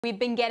We've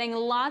been getting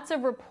lots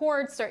of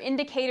reports or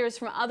indicators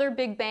from other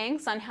big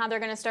banks on how they're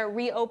going to start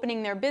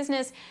reopening their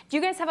business. Do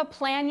you guys have a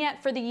plan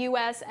yet for the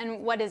U.S.,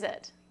 and what is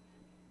it?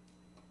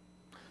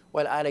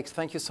 Well, Alex,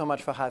 thank you so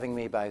much for having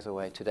me, by the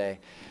way, today.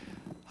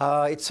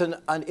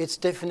 It's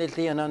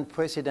definitely an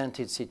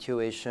unprecedented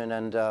situation,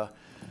 and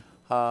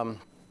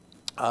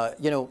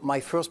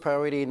my first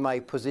priority in my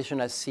position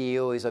as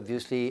CEO is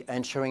obviously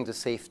ensuring the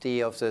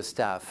safety of the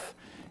staff,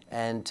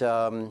 and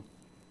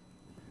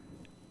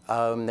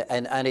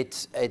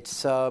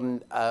it's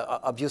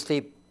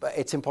obviously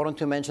it's important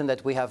to mention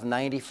that we have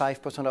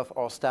 95% of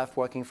our staff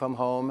working from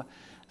home,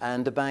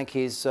 and the bank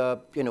is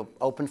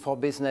open for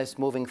business,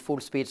 moving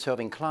full speed,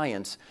 serving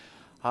clients.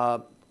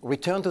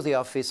 Return to the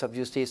office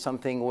obviously is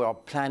something we are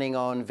planning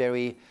on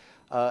very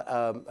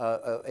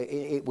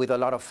with a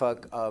lot of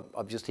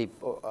obviously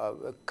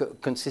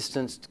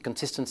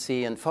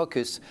consistency and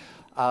focus.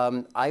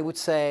 I would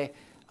say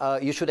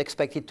you should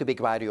expect it to be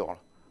gradual.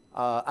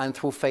 And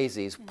through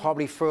phases. Mm-hmm.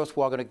 Probably first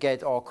we're going to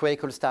get our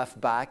critical staff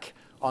back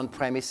on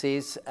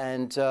premises,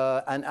 and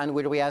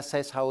we'll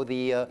reassess how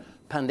the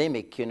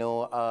pandemic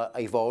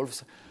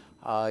evolves.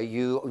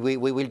 We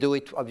will do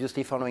it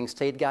obviously following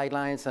state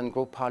guidelines and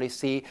group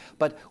policy,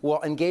 but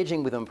we're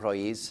engaging with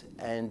employees,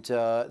 and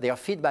their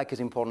feedback is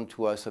important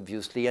to us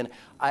obviously. And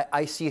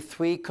I see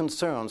three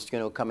concerns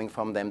coming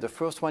from them. The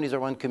first one is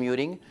around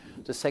commuting.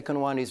 The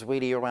second one is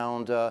really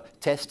around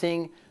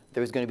testing.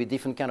 There is going to be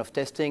different kind of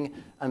testing.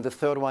 And the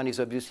third one is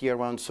obviously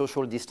around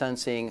social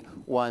distancing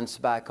once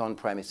back on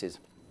premises.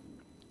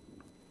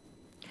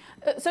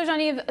 So,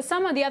 Jean-Yves,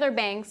 some of the other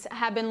banks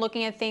have been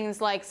looking at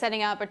things like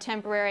setting up a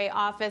temporary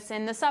office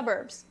in the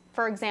suburbs,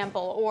 for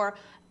example, or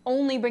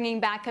only bringing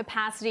back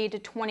capacity to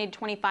 20 to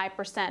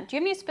 25%. Do you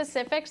have any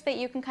specifics that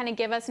you can kind of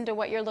give us into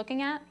what you're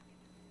looking at?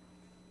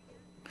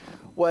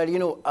 Well,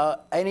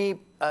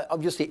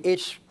 obviously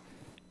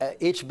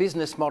each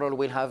business model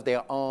will have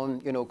their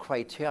own,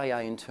 criteria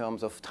in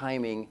terms of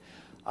timing.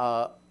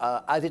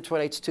 As it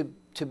relates to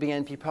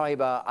BNP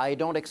Paribas, I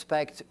don't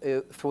expect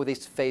through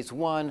this phase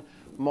one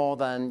more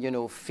than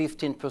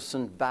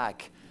 15%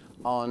 back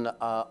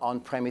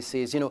on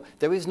premises.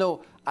 There is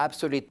no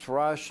absolute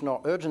rush nor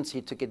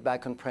urgency to get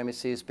back on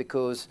premises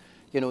because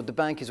the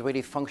bank is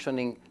really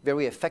functioning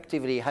very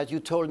effectively. Had you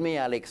told me,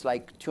 Alix,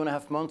 like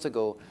 2.5 months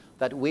ago,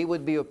 that we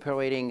would be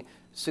operating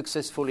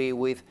successfully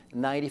with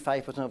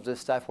 95% of the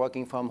staff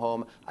working from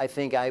home, I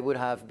think I would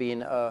have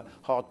been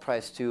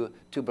hard-pressed to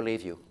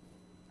believe you.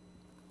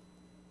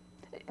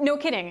 No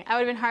kidding. I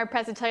would have been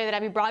hard-pressed to tell you that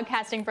I'd be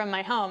broadcasting from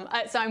my home.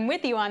 So I'm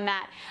with you on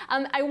that.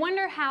 I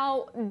wonder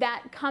how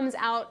that comes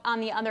out on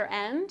the other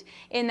end,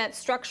 in that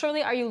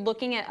structurally, are you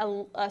looking at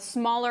a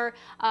smaller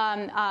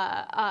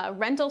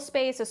rental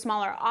space, a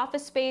smaller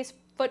office space,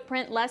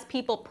 footprint, less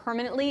people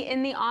permanently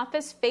in the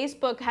office?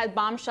 Facebook had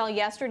bombshell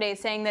yesterday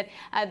saying that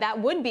that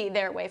would be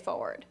their way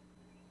forward.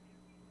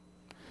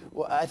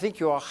 Well, I think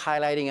you are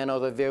highlighting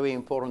another very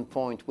important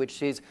point,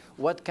 which is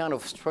what kind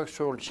of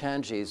structural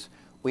changes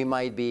we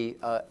might be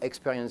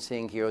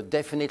experiencing here.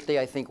 Definitely,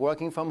 I think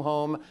working from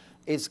home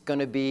is going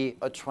to be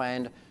a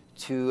trend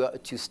to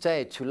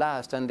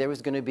last, and there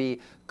is going to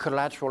be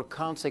collateral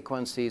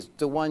consequences.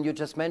 The one you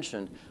just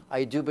mentioned.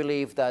 I do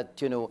believe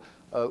that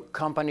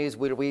companies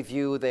will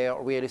review their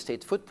real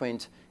estate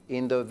footprint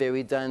in the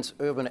very dense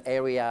urban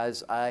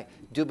areas. I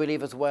do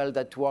believe as well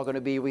that we're going to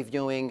be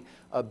reviewing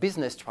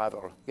business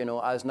travel,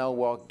 as now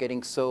we're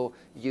getting so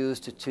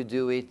used to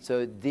do it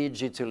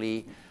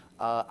digitally.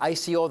 I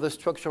see all the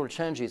structural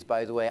changes,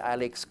 by the way,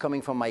 Alix,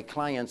 coming from my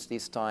clients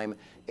this time.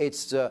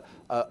 It's a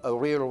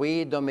real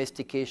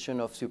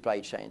re-domestication of supply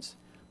chains.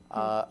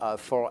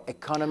 For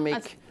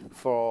economic,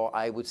 for,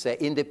 I would say,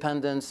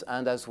 independence,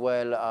 and as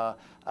well,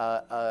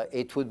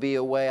 it would be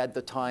a way at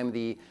the time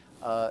the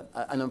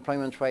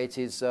unemployment rate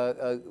is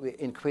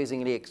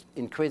increasing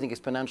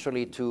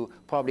exponentially to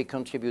probably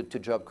contribute to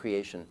job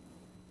creation.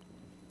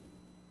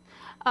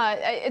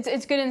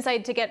 It's good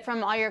insight to get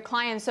from all your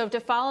clients. So to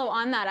follow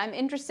on that, I'm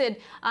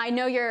interested, I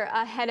know you're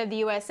ahead of the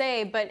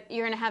USA, but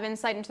you're going to have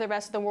insight into the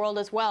rest of the world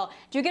as well.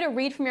 Do you get a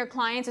read from your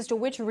clients as to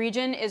which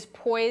region is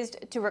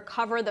poised to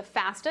recover the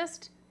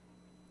fastest?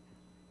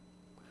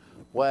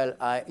 Well,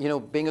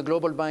 being a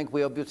global bank,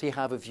 we obviously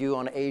have a view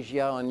on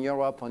Asia, on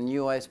Europe, on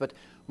US, but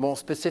more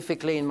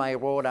specifically in my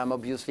role, I'm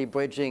obviously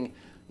bridging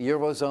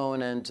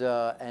Eurozone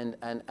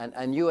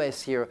and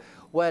US here.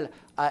 Well,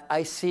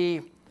 I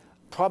see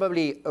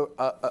probably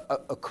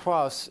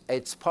across,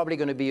 it's probably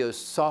going to be a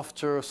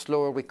softer,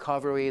 slower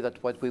recovery than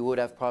what we would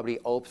have probably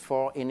hoped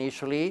for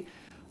initially.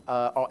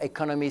 Our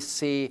economists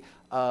see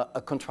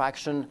a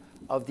contraction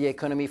of the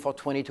economy for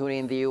 2020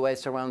 in the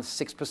US around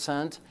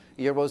 6%,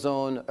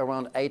 Eurozone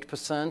around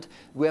 8%.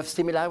 We have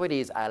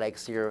similarities,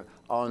 Alix, here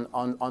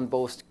on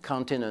both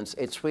continents.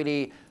 It's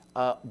really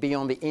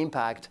beyond the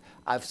impact.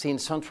 I've seen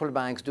central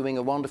banks doing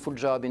a wonderful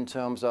job in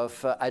terms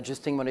of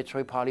adjusting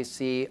monetary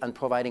policy and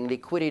providing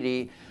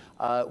liquidity.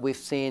 We've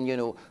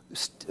seen,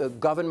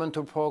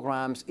 governmental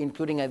programs,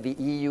 including at the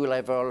EU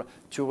level,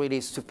 to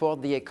really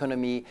support the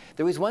economy.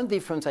 There is one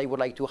difference I would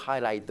like to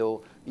highlight,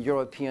 though,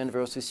 European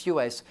versus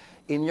US.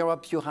 In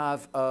Europe, you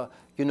have,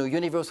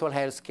 universal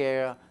health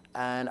care,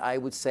 and I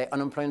would say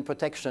unemployment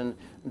protection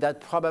that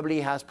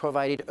probably has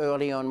provided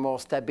early on more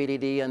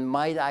stability and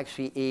might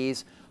actually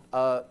ease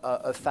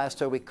a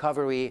faster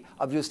recovery,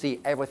 obviously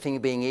everything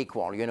being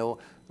equal,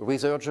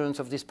 resurgence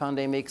of this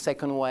pandemic,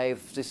 second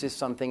wave, this is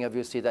something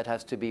obviously that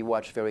has to be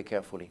watched very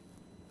carefully.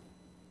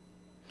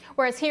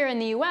 Whereas here in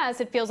the U.S.,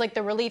 it feels like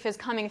the relief is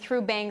coming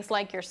through banks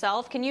like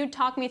yourself. Can you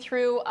talk me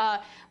through,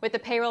 with the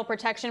payroll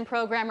protection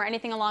program or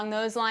anything along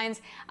those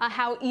lines,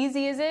 how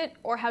easy is it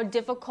or how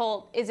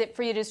difficult is it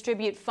for you to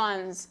distribute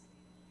funds?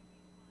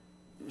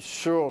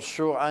 Sure.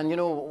 And,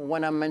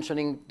 when I'm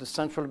mentioning the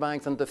central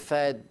banks and the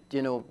Fed,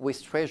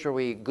 with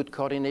Treasury, good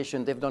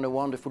coordination, they've done a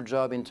wonderful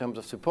job in terms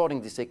of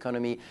supporting this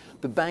economy.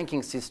 The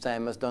banking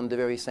system has done the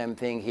very same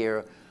thing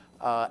here.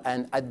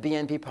 And at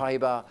BNP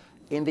Paribas,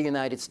 in the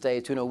United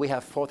States, we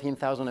have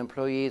 14,000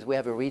 employees. We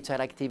have a retail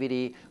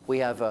activity. We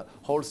have a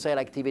wholesale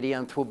activity.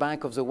 And through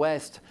Bank of the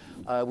West,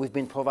 we've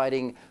been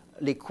providing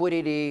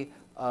liquidity,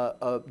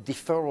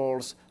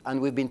 deferrals,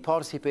 and we've been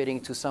participating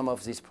to some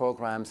of these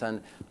programs.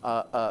 And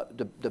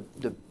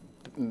the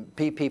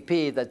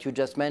PPP that you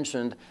just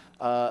mentioned,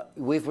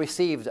 we've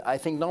received, I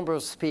think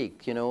numbers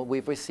speak,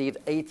 we've received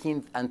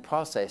 18 and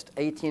processed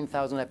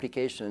 18,000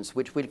 applications,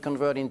 which will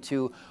convert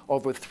into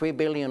over 3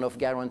 billion of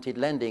guaranteed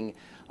lending.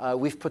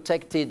 We've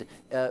protected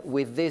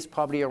with this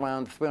probably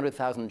around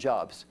 300,000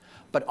 jobs.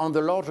 But on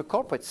the larger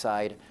corporate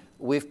side,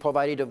 we've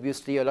provided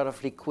obviously a lot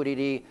of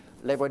liquidity,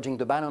 leveraging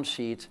the balance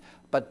sheet,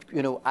 but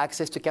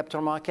access to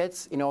capital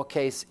markets, in our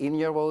case, in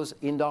euros,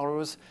 in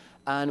dollars,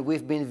 and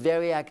we've been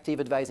very active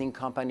advising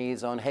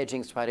companies on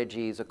hedging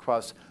strategies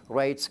across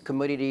rates,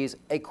 commodities,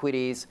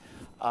 equities,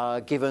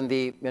 given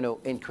the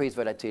increased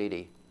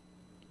volatility.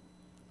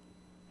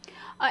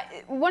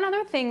 One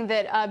other thing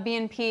that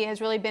BNP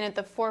has really been at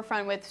the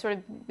forefront with sort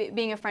of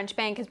being a French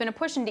bank has been a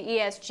push into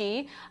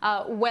ESG,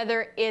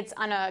 whether it's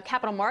on a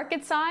capital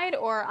market side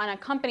or on a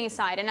company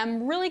side. And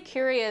I'm really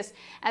curious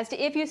as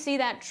to if you see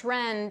that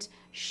trend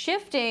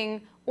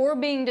shifting or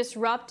being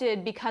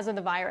disrupted because of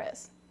the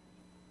virus.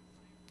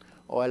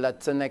 Well,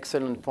 that's an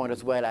excellent point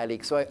as well,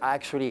 Alix. So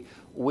actually,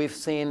 we've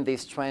seen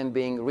this trend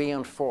being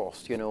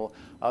reinforced.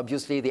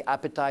 Obviously, the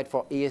appetite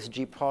for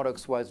ESG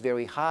products was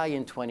very high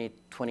in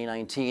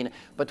 2019.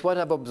 But what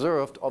I've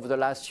observed over the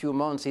last few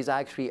months is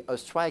actually a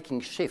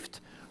striking shift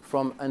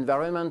from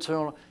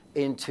environmental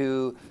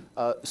into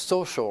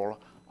social.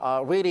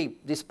 Really,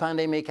 this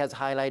pandemic has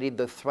highlighted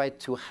the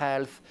threat to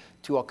health,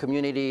 to our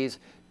communities,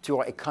 to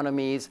our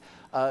economies.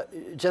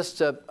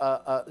 Just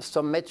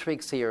some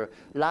metrics here.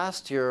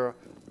 Last year,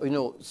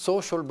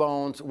 social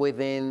bonds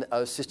within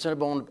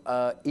sustainable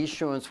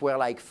issuance were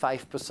like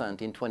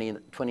 5% in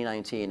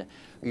 2019.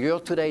 Year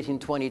to date in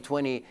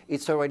 2020,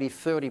 it's already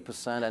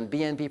 30%, and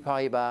BNP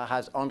Paribas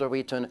has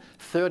underwritten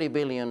 30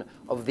 billion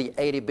of the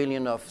 80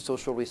 billion of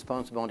social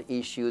response bond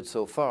issued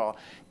so far.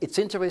 It's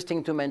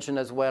interesting to mention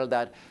as well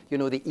that, the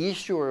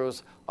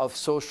issuers of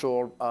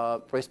social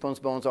response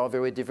bonds are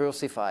very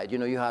diversified.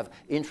 You have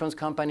insurance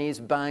companies,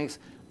 banks,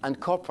 and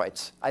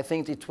corporates. I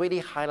think it really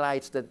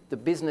highlights that the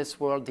business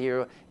world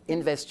here,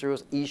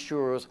 investors,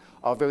 issuers,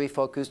 are very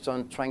focused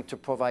on trying to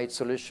provide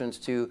solutions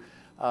to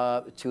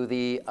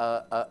the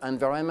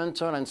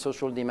environmental and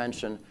social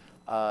dimension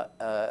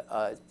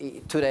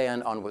today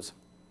and onwards.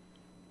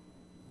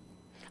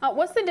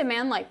 What's the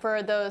demand like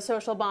for those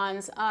social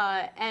bonds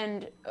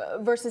and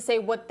versus, say,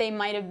 what they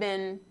might have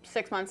been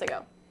 6 months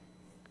ago?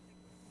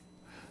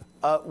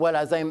 Well,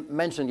 as I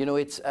mentioned,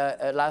 it's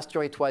last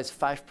year it was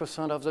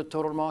 5% of the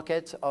total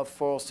market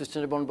for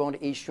sustainable bond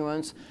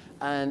issuance,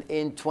 and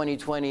in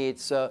 2020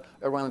 it's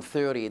around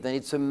 30. Then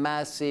it's a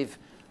massive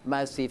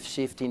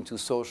shift into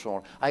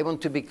social. I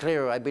want to be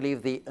clear. I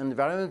believe the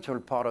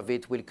environmental part of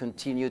it will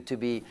continue to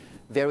be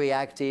very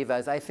active,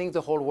 as I think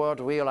the whole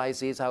world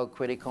realizes how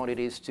critical it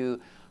is to,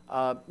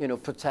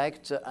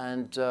 protect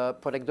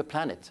the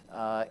planet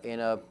in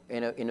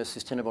a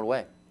sustainable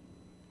way.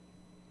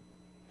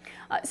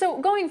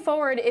 So going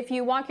forward, if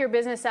you walk your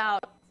business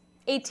out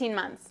 18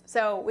 months,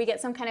 so we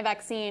get some kind of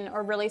vaccine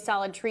or really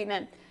solid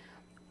treatment,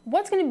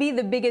 what's going to be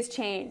the biggest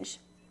change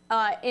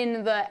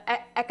in the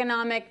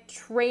economic,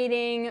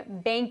 trading,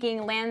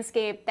 banking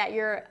landscape that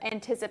you're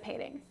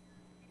anticipating?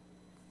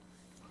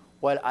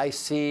 Well, I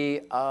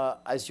see,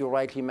 as you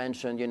rightly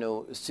mentioned,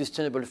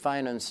 sustainable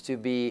finance to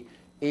be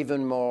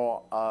even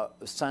more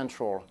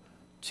central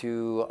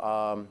to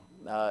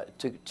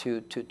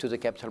the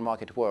capital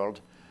market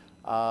world.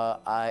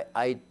 I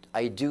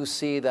do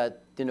see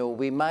that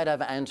we might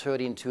have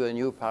entered into a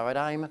new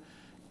paradigm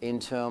in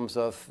terms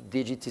of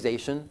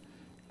digitization,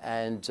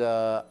 and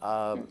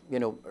the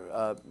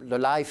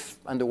life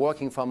and the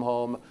working from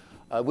home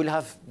will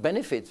have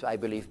benefits. I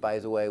believe, by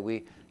the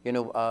way,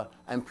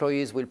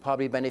 employees will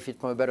probably benefit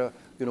from a better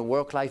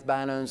work-life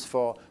balance,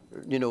 for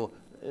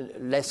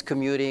less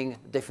commuting,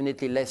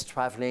 definitely less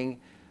traveling.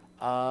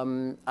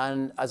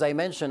 And as I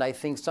mentioned, I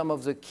think some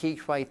of the key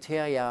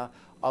criteria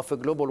of a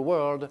global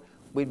world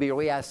will be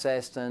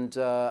reassessed, and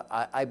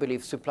I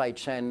believe supply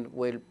chain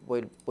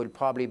will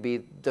probably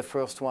be the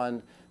first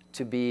one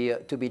to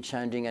be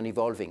changing and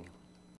evolving.